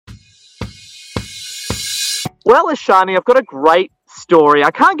Well, Ashani, I've got a great story.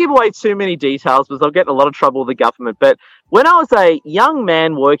 I can't give away too many details because I'll get in a lot of trouble with the government. But when I was a young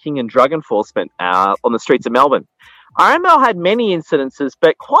man working in drug enforcement on the streets of Melbourne, I remember I had many incidences,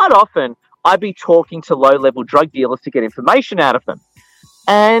 but quite often I'd be talking to low-level drug dealers to get information out of them.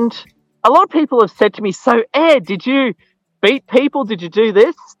 And a lot of people have said to me, so Ed, did you beat people? Did you do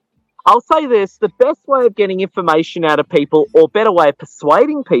this? I'll say this, the best way of getting information out of people, or better way of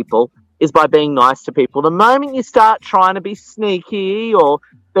persuading people, is by being nice to people. The moment you start trying to be sneaky or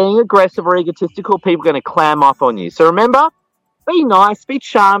being aggressive or egotistical, people are going to clam up on you. So remember, be nice, be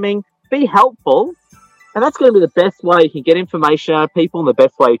charming, be helpful, and that's going to be the best way you can get information out of people and the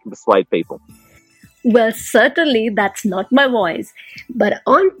best way you can persuade people. Well, certainly that's not my voice. But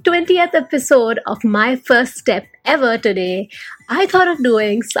on 20th episode of My First Step Ever today, I thought of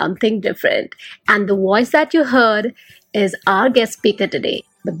doing something different. And the voice that you heard is our guest speaker today.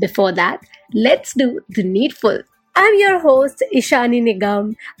 But before that, let's do the needful. I'm your host, Ishani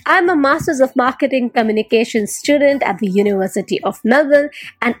Nigam. I'm a Masters of Marketing Communications student at the University of Melbourne,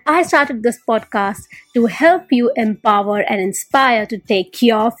 and I started this podcast to help you empower and inspire to take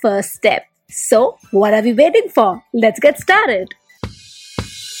your first step. So, what are we waiting for? Let's get started.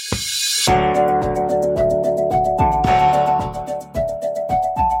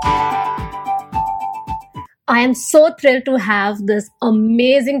 I am so thrilled to have this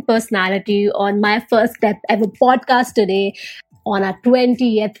amazing personality on My First Step Ever podcast today on our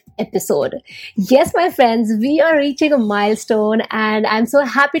 20th episode. Yes, my friends, we are reaching a milestone and I'm so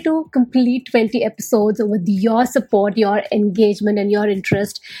happy to complete 20 episodes with your support, your engagement and your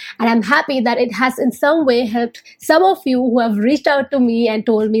interest. And I'm happy that it has in some way helped some of you who have reached out to me and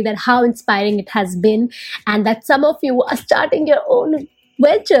told me that how inspiring it has been, and that some of you are starting your own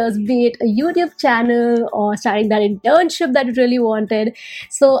ventures, be it a YouTube channel or starting that internship that you really wanted.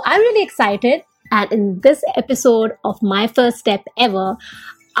 So I'm really excited. And in this episode of My First Step Ever,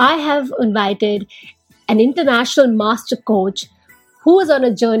 I have invited an international master coach who is on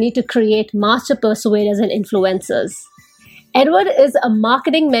a journey to create master persuaders and influencers. Edward is a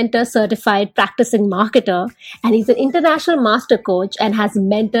marketing mentor certified practicing marketer, and he's an international master coach and has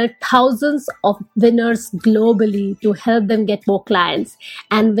mentored thousands of winners globally to help them get more clients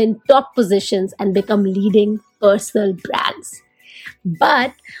and win top positions and become leading personal brands.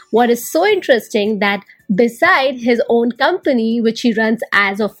 But what is so interesting that beside his own company, which he runs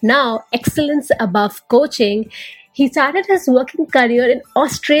as of now, Excellence Above Coaching, he started his working career in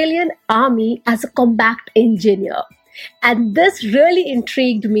Australian Army as a combat engineer. And this really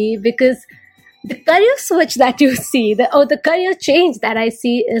intrigued me because the career switch that you see, the career change that I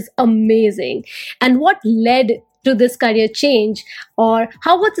see is amazing. And what led to this career change, or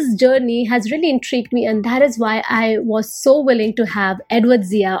how was this journey, has really intrigued me, and that is why I was so willing to have Edward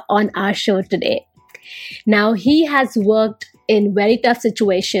Zia on our show today. Now, he has worked in very tough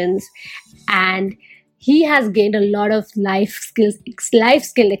situations and he has gained a lot of life skill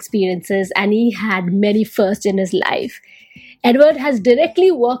experiences, and he had many firsts in his life. Edward has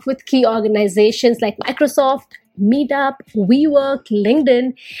directly worked with key organizations like Microsoft, Meetup, WeWork,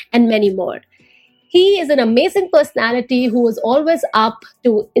 LinkedIn, and many more. He is an amazing personality who is always up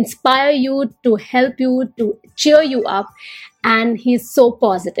to inspire you, to help you, to cheer you up, and he's so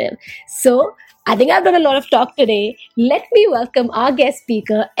positive. So I think I've done a lot of talk today. Let me welcome our guest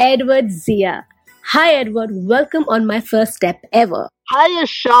speaker, Edward Zia. Hi, Edward. Welcome on My First Step Ever. Hey,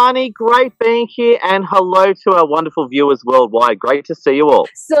 Ashani. Great being here, and hello to our wonderful viewers worldwide. Great to see you all.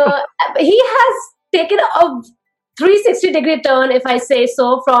 So he has taken a 360-degree turn, if I say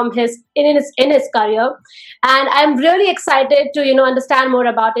so, from his career, and I'm really excited to understand more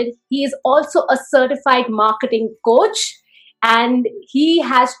about it. He is also a certified marketing coach, and he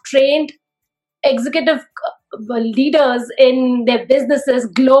has trained executive leaders in their businesses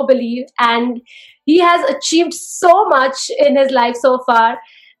globally, and he has achieved so much in his life so far.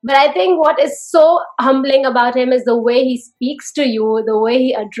 But I think what is so humbling about him is the way he speaks to you, the way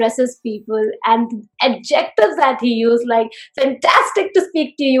he addresses people, and adjectives that he used, like fantastic to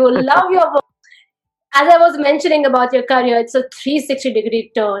speak to you, love your voice. As I was mentioning about your career, it's a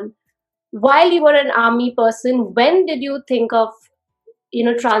 360-degree turn. While you were an army person, when did you think of,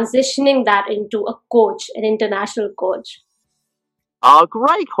 transitioning that into a coach, an international coach? Oh,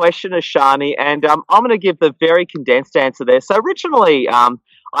 great question, Ashani. And I'm going to give the very condensed answer there. So originally,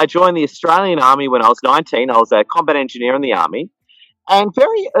 I joined the Australian Army when I was 19. I was a combat engineer in the Army. And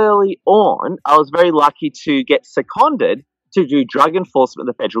very early on, I was very lucky to get seconded to do drug enforcement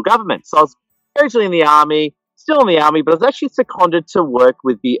in the federal government. So I was originally in the Army, still in the Army, but I was actually seconded to work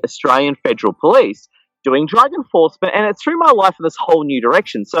with the Australian Federal Police doing drug enforcement. And it threw my life in this whole new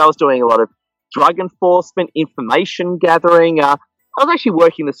direction. So I was doing a lot of drug enforcement, information gathering. I was actually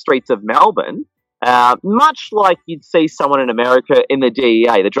working the streets of Melbourne, much like you'd see someone in America in the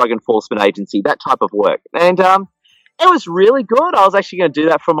DEA, the Drug Enforcement Agency, that type of work. And it was really good. I was actually going to do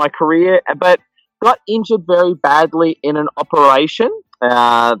that for my career, but got injured very badly in an operation that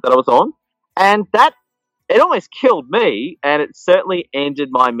I was on. And it almost killed me, and it certainly ended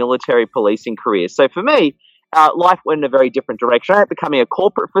my military policing career. So for me, life went in a very different direction. I ended up becoming a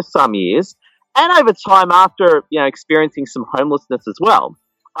corporate for some years, and over time, after experiencing some homelessness as well,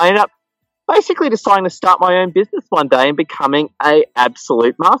 I ended up basically deciding to start my own business one day and becoming an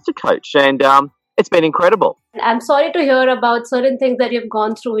absolute master coach. And it's been incredible. I'm sorry to hear about certain things that you've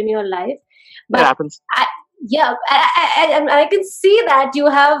gone through in your life. But it happens. I can see that you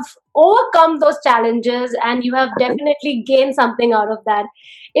have overcome those challenges and you have definitely gained something out of that.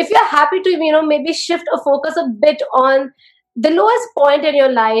 If you're happy to, maybe shift a focus a bit on the lowest point in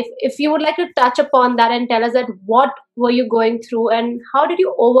your life, if you would like to touch upon that and tell us that what were you going through and how did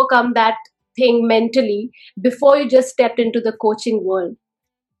you overcome that thing mentally before you just stepped into the coaching world?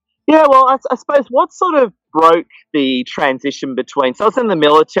 Yeah, well, I suppose what sort of broke the transition between, so I was in the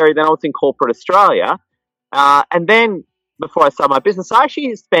military, then I was in corporate Australia, and then before I started my business, I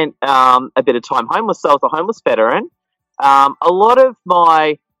actually spent a bit of time homeless. So I was a homeless veteran. A lot of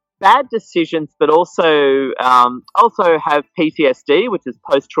my bad decisions, but also have PTSD, which is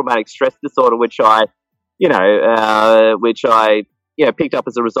post-traumatic stress disorder, which I picked up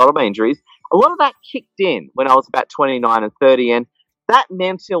as a result of my injuries. A lot of that kicked in when I was about 29 and 30, and that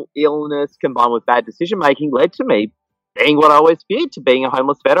mental illness combined with bad decision making led to me being what I always feared, to being a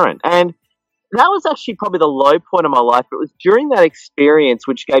homeless veteran. And that was actually probably the low point of my life. It was during that experience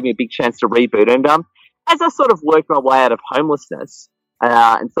which gave me a big chance to reboot. And as I sort of worked my way out of homelessness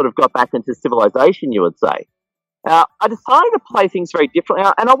and sort of got back into civilization, you would say, I decided to play things very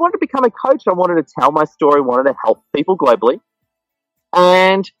differently. And I wanted to become a coach. I wanted to tell my story, wanted to help people globally.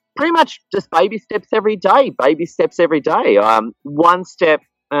 And pretty much just baby steps every day, one step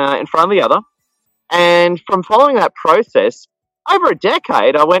in front of the other. And from following that process, over a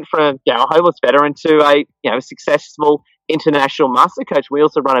decade, I went from a homeless veteran to a successful international master coach. We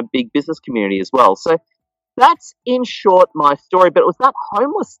also run a big business community as well. So that's in short my story. But it was that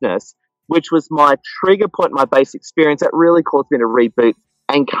homelessness, which was my trigger point, my base experience, that really caused me to reboot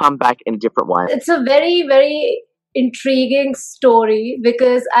and come back in a different way. It's a very, very intriguing story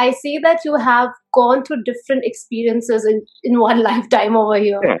because I see that you have gone through different experiences in one lifetime over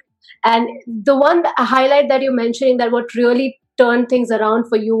here. Yeah. And the one highlight that you're mentioning that what really turned things around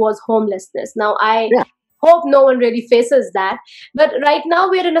for you was homelessness. Now, I hope no one really faces that. But right now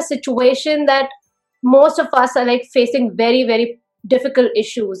we're in a situation that most of us are facing very, very difficult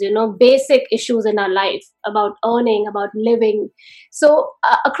issues, basic issues in our life about earning, about living. So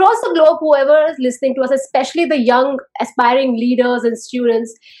across the globe, whoever is listening to us, especially the young aspiring leaders and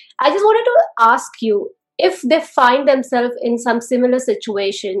students, I just wanted to ask you if they find themselves in some similar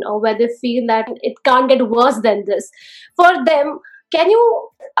situation or where they feel that it can't get worse than this. For them, can you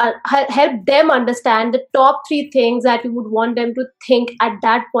help them understand the top 3 things that you would want them to think at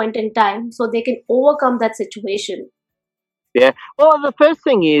that point in time so they can overcome that situation? Yeah, well, the first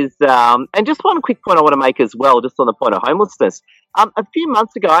thing is, and just one quick point I want to make as well, just on the point of homelessness. A few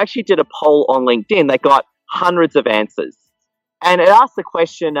months ago, I actually did a poll on LinkedIn that got hundreds of answers. And it asked the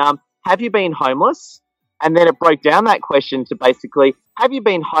question, have you been homeless? And then it broke down that question to basically, have you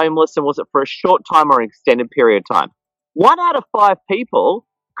been homeless and was it for a short time or an extended period of time? 1 out of 4 people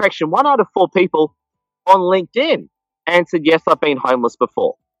on LinkedIn answered, yes, I've been homeless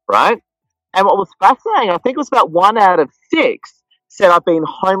before, right? And what was fascinating, I think it was about 1 out of 6 said I've been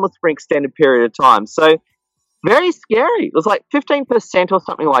homeless for an extended period of time. So very scary. It was like 15% or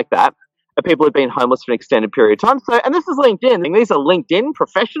something like that of people who've been homeless for an extended period of time. So, and this is LinkedIn. These are LinkedIn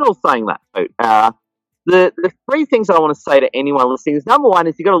professionals saying that. The 3 things that I want to say to anyone listening is, number 1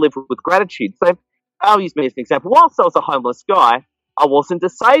 is you've got to live with gratitude. So I'll use me as an example. Whilst I was a homeless guy, I wasn't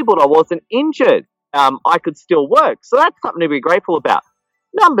disabled. I wasn't injured. I could still work. So that's something to be grateful about.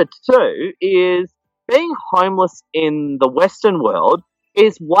 Number 2 is being homeless in the Western world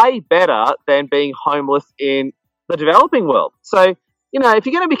is way better than being homeless in the developing world. So, if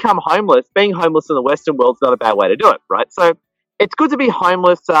you're going to become homeless, being homeless in the Western world is not a bad way to do it, right? So it's good to be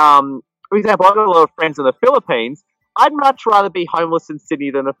homeless. For example, I've got a lot of friends in the Philippines. I'd much rather be homeless in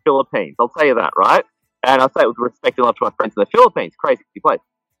Sydney than the Philippines. I'll tell you that, right? And I say it with respect and love to my friends in the Philippines. Crazy place.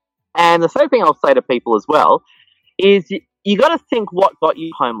 And the same thing I'll say to people as well is you got to think what got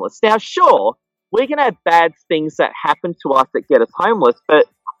you homeless. Now, sure, we can have bad things that happen to us that get us homeless, but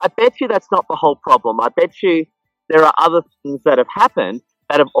I bet you that's not the whole problem. I bet you there are other things that have happened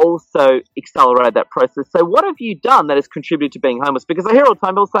that have also accelerated that process. So what have you done that has contributed to being homeless? Because I hear all the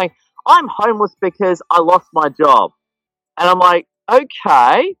time people saying, I'm homeless because I lost my job. And I'm like,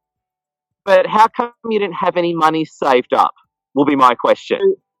 okay, but how come you didn't have any money saved up, will be my question.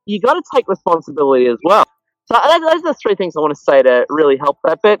 You got to take responsibility as well. So those are the three things I want to say to really help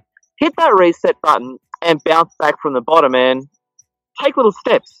that. But hit that reset button and bounce back from the bottom and take little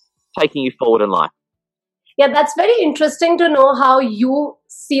steps taking you forward in life. Yeah, that's very interesting to know how you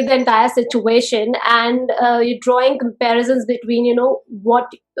see the entire situation, and you're drawing comparisons between,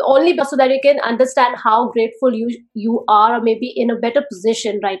 what only so that you can understand how grateful you are, or maybe in a better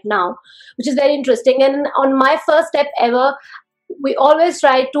position right now, which is very interesting. And on my first step ever, we always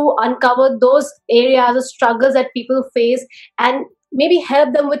try to uncover those areas of struggles that people face and maybe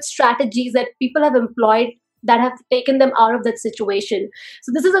help them with strategies that people have employed that have taken them out of that situation.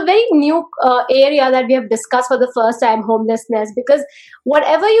 So this is a very new area that we have discussed for the first time, homelessness, because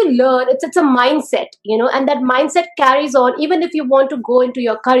whatever you learn, it's a mindset, and that mindset carries on even if you want to go into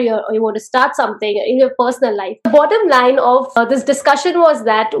your career or you want to start something in your personal life. The bottom line of this discussion was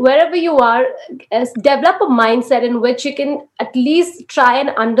that wherever you are, develop a mindset in which you can at least try and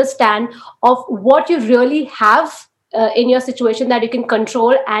understand of what you really have in your situation that you can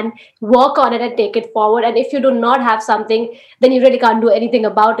control and work on it and take it forward. And if you do not have something, then you really can't do anything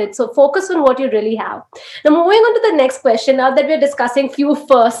about it. So focus on what you really have. Now, moving on to the next question, now that we're discussing few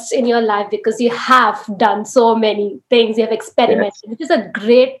firsts in your life, because you have done so many things, you have experimented, yes, which is a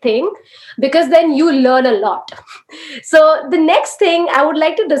great thing, because then you learn a lot. So the next thing I would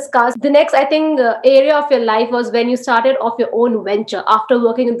like to discuss, the next, I think, area of your life was when you started off your own venture after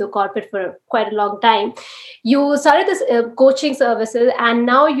working in the corporate for quite a long time. You started this coaching services, and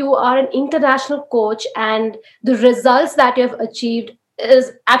now you are an international coach, and the results that you have achieved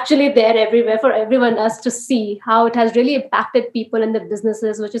is actually there everywhere for everyone else to see how it has really impacted people and their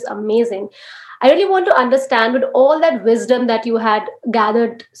businesses, which is amazing. I really want to understand, with all that wisdom that you had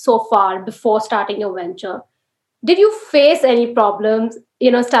gathered so far before starting your venture, did you face any problems,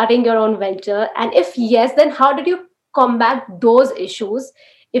 starting your own venture? And if yes, then how did you combat those issues?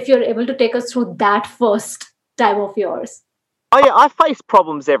 If you're able to take us through that first time of yours. Oh yeah, I face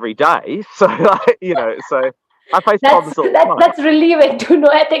problems every day. So, so I face problems all the time. That's relieving to know.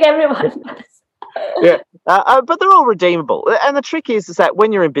 I think everyone does. Yeah, but they're all redeemable. And the trick is that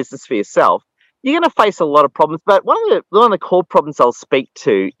when you're in business for yourself, you're going to face a lot of problems. But one of the core problems I'll speak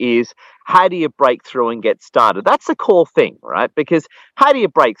to is, how do you break through and get started? That's the core thing, right? Because how do you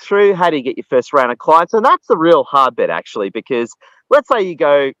break through? How do you get your first round of clients? And that's the real hard bit, actually, because let's say you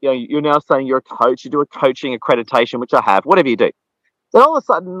go, you're now saying you're a coach, you do a coaching accreditation, which I have, whatever you do. Then all of a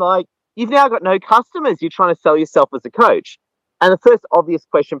sudden, you've now got no customers. You're trying to sell yourself as a coach. And the first obvious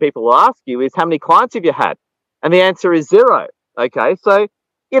question people will ask you is, how many clients have you had? And the answer is 0. Okay, so,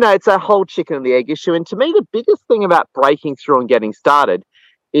 it's a whole chicken and the egg issue. And to me, the biggest thing about breaking through and getting started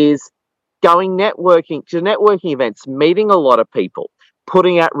is going networking to networking events, meeting a lot of people,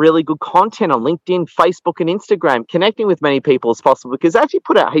 putting out really good content on LinkedIn, Facebook, and Instagram, connecting with many people as possible. Because as you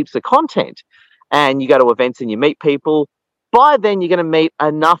put out heaps of content and you go to events and you meet people, by then you're going to meet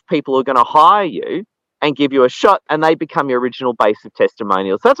enough people who are going to hire you and give you a shot, and they become your original base of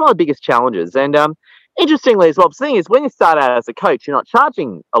testimonials. So that's one of the biggest challenges. And interestingly as well, the thing is, when you start out as a coach, you're not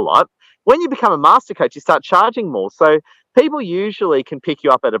charging a lot. When you become a master coach, you start charging more. So people usually can pick you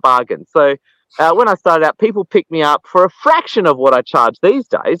up at a bargain. So when I started out, people picked me up for a fraction of what I charge these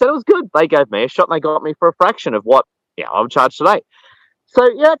days. And it was good. They gave me a shot and they got me for a fraction of what I would charge today. So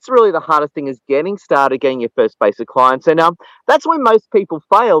that's really the hardest thing, is getting started, getting your first base of clients. And that's when most people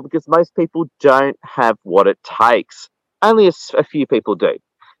fail, because most people don't have what it takes. Only a few people do,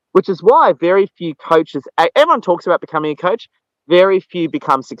 which is why very few coaches, everyone talks about becoming a coach, very few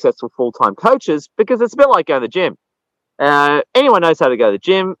become successful full-time coaches, because it's a bit like going to the gym. Anyone knows how to go to the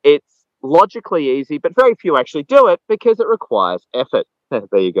gym. It's logically easy, but very few actually do it because it requires effort.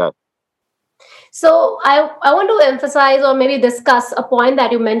 There you go. So I want to emphasize, or maybe discuss, a point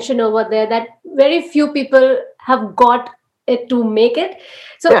that you mentioned over there, that very few people have got it to make it.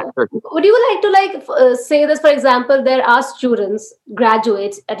 So would you like to say this? For example, there are students,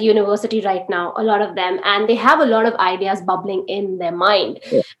 graduates at university right now, a lot of them, and they have a lot of ideas bubbling in their mind,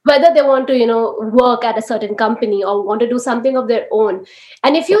 whether they want to work at a certain company or want to do something of their own.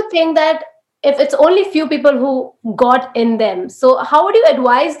 And if you think that if it's only few people who got in them, so how would you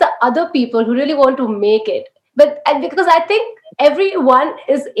advise the other people who really want to make it? Because I think everyone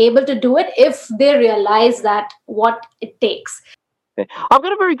is able to do it if they realize that what it takes. I've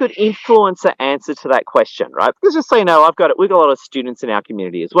got a very good influencer answer to that question, right? Because just so you know, we've got a lot of students in our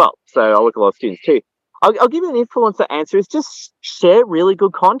community as well. So I work with a lot of students too. I'll give you an influencer answer is just share really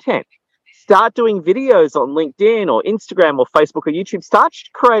good content. Start doing videos on LinkedIn or Instagram or Facebook or YouTube. Start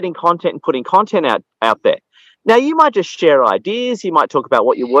creating content and putting content out there. Now, you might just share ideas. You might talk about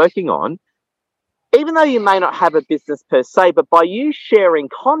what you're working on, even though you may not have a business per se. But by you sharing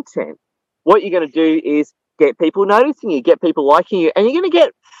content, what you're going to do is get people noticing you, get people liking you, and you're going to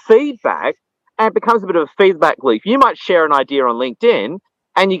get feedback, and it becomes a bit of a feedback loop. You might share an idea on LinkedIn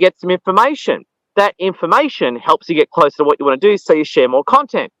and you get some information. That information helps you get closer to what you want to do, so you share more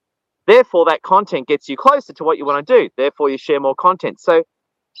content. Therefore, that content gets you closer to what you want to do. Therefore, you share more content. So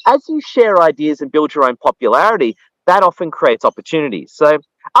as you share ideas and build your own popularity, that often creates opportunities. So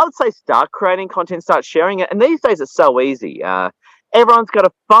I would say start creating content, start sharing it. And these days it's so easy. Everyone's got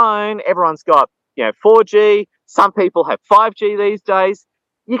a phone. Everyone's got 4G. Some people have 5G these days.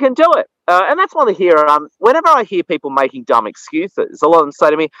 You can do it. And that's what I hear. Whenever I hear people making dumb excuses, a lot of them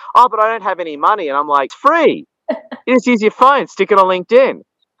say to me, "Oh, but I don't have any money." And I'm like, "It's free. You just use your phone, stick it on LinkedIn."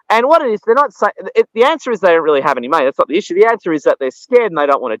 And what it is, they're not saying, the answer is they don't really have any money. That's not the issue. The answer is that they're scared and they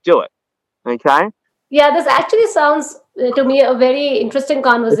don't want to do it. Okay? Yeah, this actually sounds to me a very interesting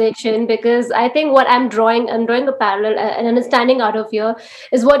conversation, because I think what I'm drawing a parallel, an understanding out of here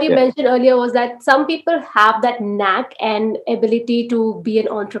is what you mentioned earlier, was that some people have that knack and ability to be an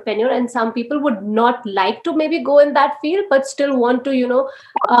entrepreneur, and some people would not like to maybe go in that field, but still want to,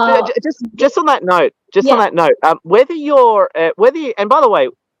 just on that note, whether you, and by the way,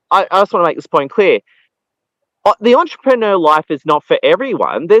 I just want to make this point clear. The entrepreneur life is not for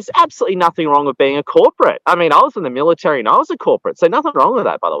everyone. There's absolutely nothing wrong with being a corporate. I mean, I was in the military and I was a corporate, so nothing wrong with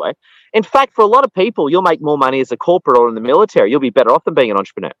that, by the way. In fact, for a lot of people, you'll make more money as a corporate or in the military. You'll be better off than being an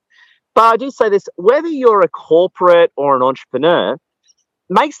entrepreneur. But I do say this, whether you're a corporate or an entrepreneur,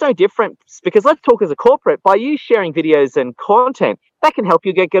 makes no difference, because let's talk as a corporate. By you sharing videos and content, that can help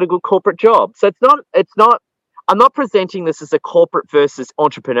you get a good corporate job. So it's not, I'm not presenting this as a corporate versus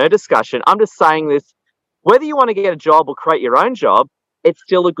entrepreneur discussion. I'm just saying this, whether you want to get a job or create your own job, it's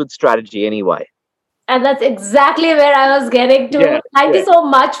still a good strategy anyway. And that's exactly where I was getting to. Thank you so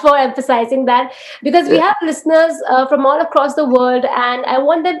much for emphasizing that, because we have listeners from all across the world, and I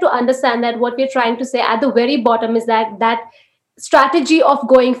want them to understand that what we're trying to say at the very bottom is that strategy of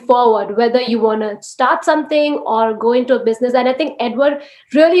going forward, whether you want to start something or go into a business. And I think Edward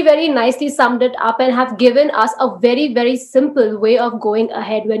really very nicely summed it up and have given us a very, very simple way of going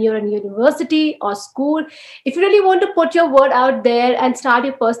ahead when you're in university or school. If you really want to put your word out there and start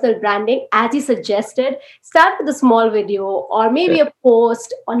your personal branding, as he suggested, start with a small video or maybe a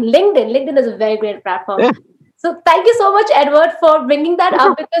post on LinkedIn. LinkedIn is a very great platform. Yeah. So thank you so much, Edward, for bringing that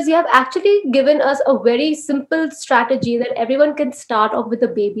up, because you have actually given us a very simple strategy that everyone can start off with a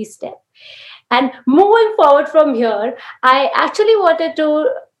baby step. And moving forward from here, I actually wanted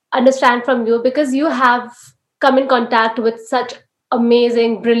to understand from you, because you have come in contact with such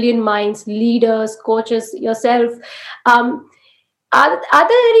amazing, brilliant minds, leaders, coaches yourself. Are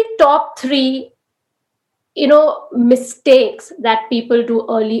there any top 3 mistakes that people do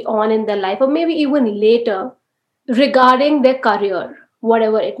early on in their life, or maybe even later, regarding their career,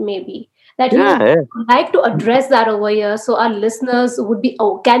 whatever it may be, that you would like to address that over here, so our listeners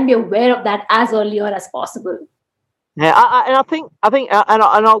can be aware of that as earlier as possible? Yeah, I think, and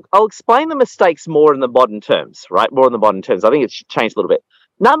I'll explain the mistakes more in the modern terms, right? More in the modern terms. I think it's changed a little bit.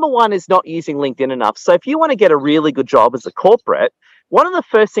 Number one is not using LinkedIn enough. So if you want to get a really good job as a corporate, one of the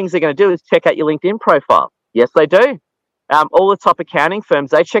first things they're going to do is check out your LinkedIn profile. Yes, they do. All the top accounting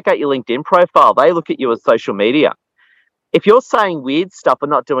firms, they check out your LinkedIn profile. They look at you as social media. If you're saying weird stuff and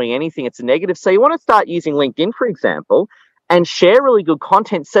not doing anything, it's a negative. So you want to start using LinkedIn, for example, and share really good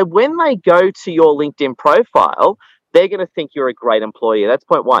content. So when they go to your LinkedIn profile, they're going to think you're a great employee. That's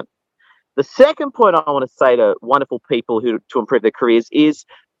point one. The second point I want to say to wonderful people who to improve their careers is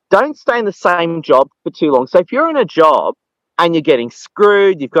don't stay in the same job for too long. So if you're in a job and you're getting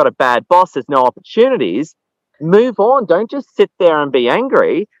screwed, you've got a bad boss, there's no opportunities, move on. Don't just sit there and be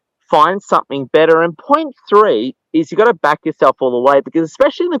angry. Find something better. And point 3 is you've got to back yourself all the way, because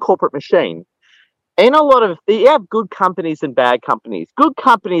especially in the corporate machine, in a lot of, you have good companies and bad companies. Good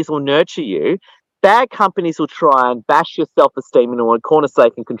companies will nurture you. Bad companies will try and bash your self-esteem into a corner so they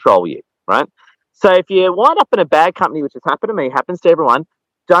can control you, right? So if you wind up in a bad company, which has happened to me, happens to everyone,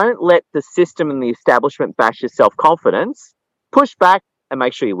 don't let the system and the establishment bash your self-confidence. Push back and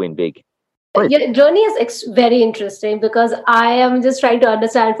make sure you win big. Your journey is very interesting, because I am just trying to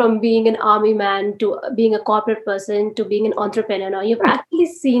understand, from being an army man to being a corporate person to being an entrepreneur. Now, you've actually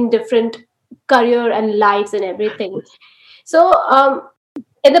seen different career and lives and everything. So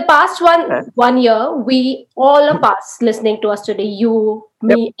In the past one year, we, all of us listening to us today, you,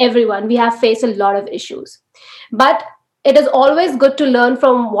 me, everyone, we have faced a lot of issues. But it is always good to learn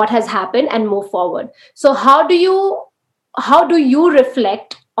from what has happened and move forward. So how do you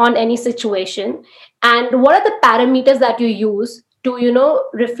reflect on any situation, and what are the parameters that you use to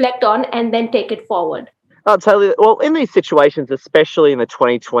reflect on and then take it forward? I'll tell you. Well, in these situations, especially in the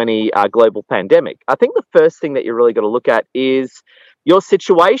 2020 global pandemic, I think the first thing that you really got to look at is your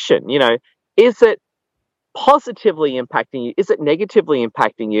situation. Is it positively impacting you? Is it negatively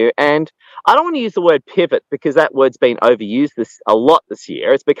impacting you? And I don't want to use the word pivot because that word's been overused a lot this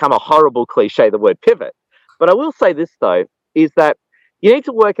year. It's become a horrible cliche, the word pivot. But I will say this, though, is that you need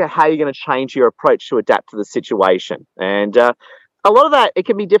to work out how you're going to change your approach to adapt to the situation. And a lot of that, it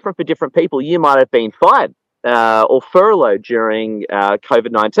can be different for different people. You might have been fired or furloughed during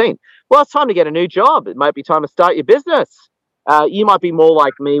COVID-19. Well, it's time to get a new job. It might be time to start your business. You might be more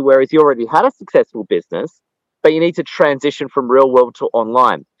like me, whereas you already had a successful business, but you need to transition from real world to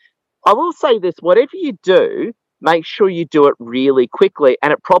online. I will say this, whatever you do, make sure you do it really quickly,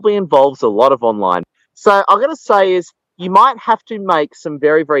 and it probably involves a lot of online. So I'm going to say is you might have to make some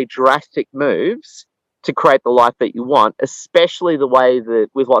very, very drastic moves to create the life that you want, especially the way that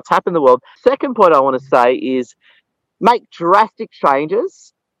with what's happened in the world. Second point I want to say is make drastic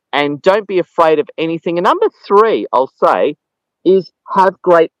changes and don't be afraid of anything. And number 3, I'll say, is have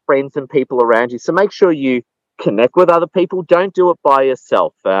great friends and people around you. So make sure you connect with other people. Don't do it by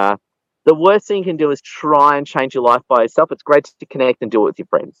yourself. The worst thing you can do is try and change your life by yourself. It's great to connect and do it with your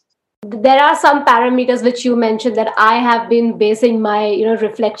friends. There are some parameters which you mentioned that I have been basing my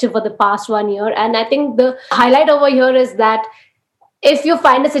reflection for the past 1 year. And I think the highlight over here is that if you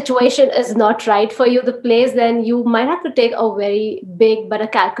find a situation is not right for you, the place, then you might have to take a very big but a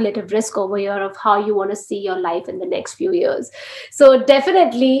calculated risk over here of how you want to see your life in the next few years. So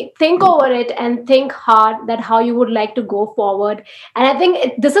definitely think over it and think hard that how you would like to go forward. And I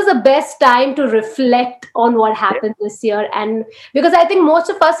think this is the best time to reflect on what happened this year. And because I think most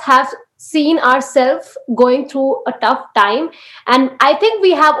of us have seen ourselves going through a tough time. And I think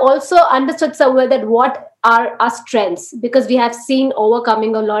we have also understood somewhere that what are our strengths, because we have seen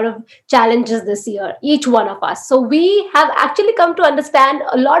overcoming a lot of challenges this year, each one of us. So we have actually come to understand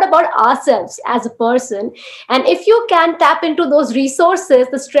a lot about ourselves as a person. And if you can tap into those resources,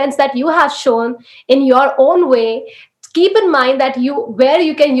 the strengths that you have shown in your own way, keep in mind that where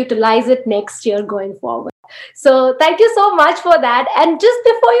you can utilize it next year going forward. So thank you so much for that. And just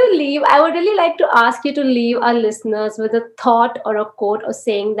before you leave, I would really like to ask you to leave our listeners with a thought or a quote or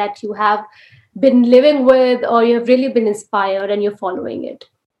saying that you have been living with, or you have really been inspired and you're following it.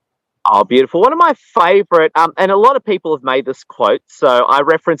 Oh, beautiful. One of my favorite, and a lot of people have made this quote, so I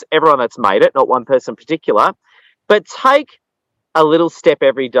reference everyone that's made it, not one person in particular, but take a little step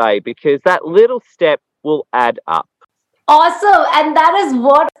every day because that little step will add up. Awesome. And that is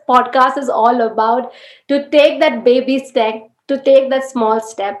what podcast is all about, to take that baby step, to take that small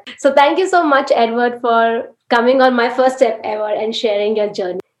step. So thank you so much, Edward, for coming on My First Step Ever and sharing your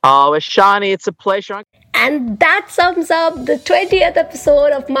journey. Oh, Ashani, it's a pleasure. And that sums up the 20th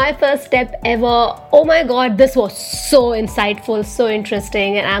episode of My First Step Ever. Oh my God, this was so insightful, so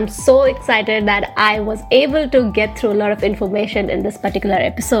interesting. And I'm so excited that I was able to get through a lot of information in this particular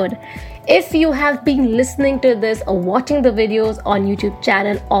episode. If you have been listening to this or watching the videos on YouTube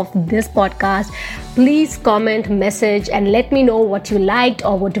channel of this podcast, please comment, message, and let me know what you liked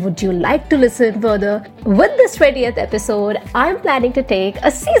or what would you like to listen further. With this 20th episode, I'm planning to take a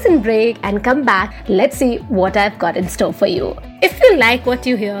season break and come back. Let's see what I've got in store for you. If you like what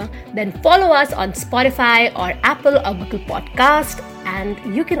you hear, then follow us on Spotify or Apple or Google Podcast.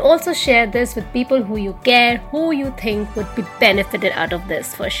 And you can also share this with people who you care, who you think would be benefited out of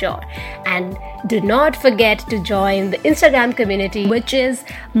this for sure. And do not forget to join the Instagram community, which is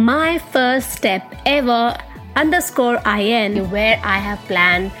My First Step Ever _IN, where I have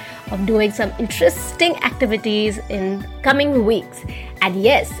planned of doing some interesting activities in coming weeks. And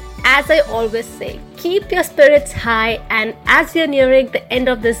yes, as I always say, keep your spirits high, and as you're nearing the end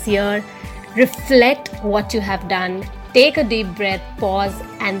of this year, reflect what you have done. Take a deep breath, pause,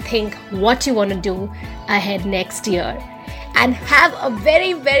 and think what you want to do ahead next year. And have a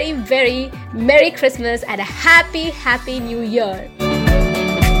very, very, very Merry Christmas and a happy, happy New Year.